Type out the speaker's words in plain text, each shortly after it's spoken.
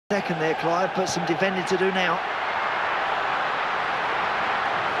Second there, Clive, but some defending to do now.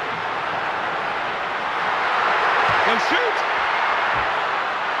 He'll shoot!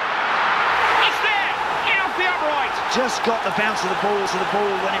 It's there! In off the upright! Just got the bounce of the ball to the ball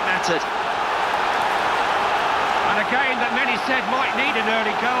when it mattered. And a game that many said might need an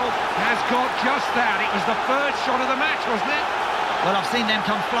early goal has got just that. It was the third shot of the match, wasn't it? Well, I've seen them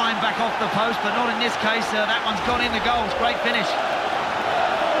come flying back off the post, but not in this case. That one's gone in the goals. Great finish.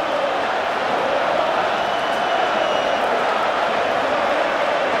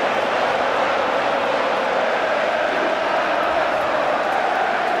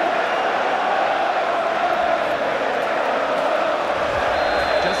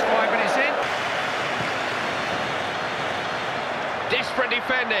 Just 5 minutes in. Desperate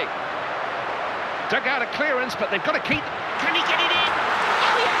defending. Dug out a clearance, but they've got to keep... Can he get it in?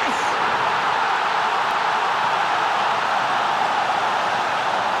 Oh, yes!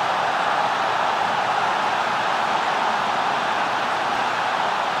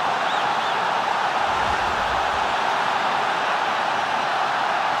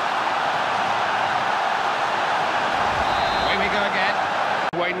 Away we go again.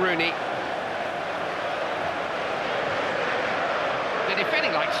 Wayne Rooney. They're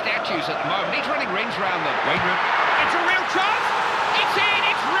defending like statues at the moment. He's running rings around them. Wayne Rooney. It's a real chance! It's in!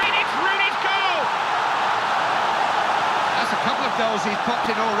 It's Rooney's goal! That's a couple of goals he's popped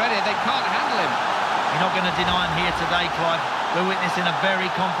in already. They can't handle him. You're not going to deny him here today, Clive. We're witnessing a very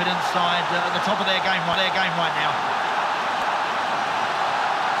confident side at the top of their game right now.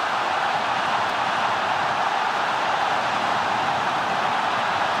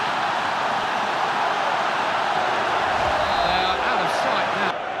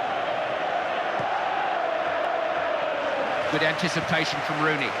 Good anticipation from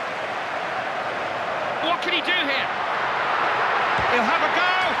Rooney. What can he do here? He'll have a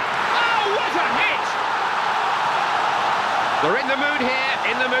go! Oh, what a hit! They're in the mood here,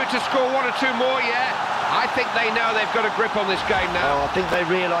 in the mood to score one or two more, yeah. I think they know they've got a grip on this game now. Oh, I think they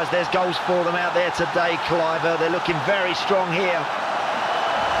realise there's goals for them out there today, Clive. They're looking very strong here.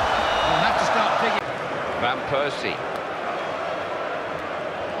 They'll have to start digging. Van Persie.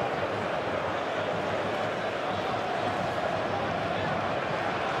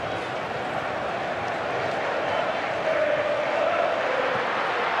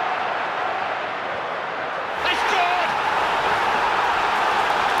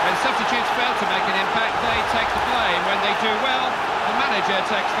 Substitutes fail to make an impact, they take the blame. When they do well, the manager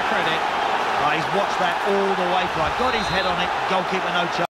takes the credit. Oh, he's watched that all the way, Clive. Got his head on it, goalkeeper no chance.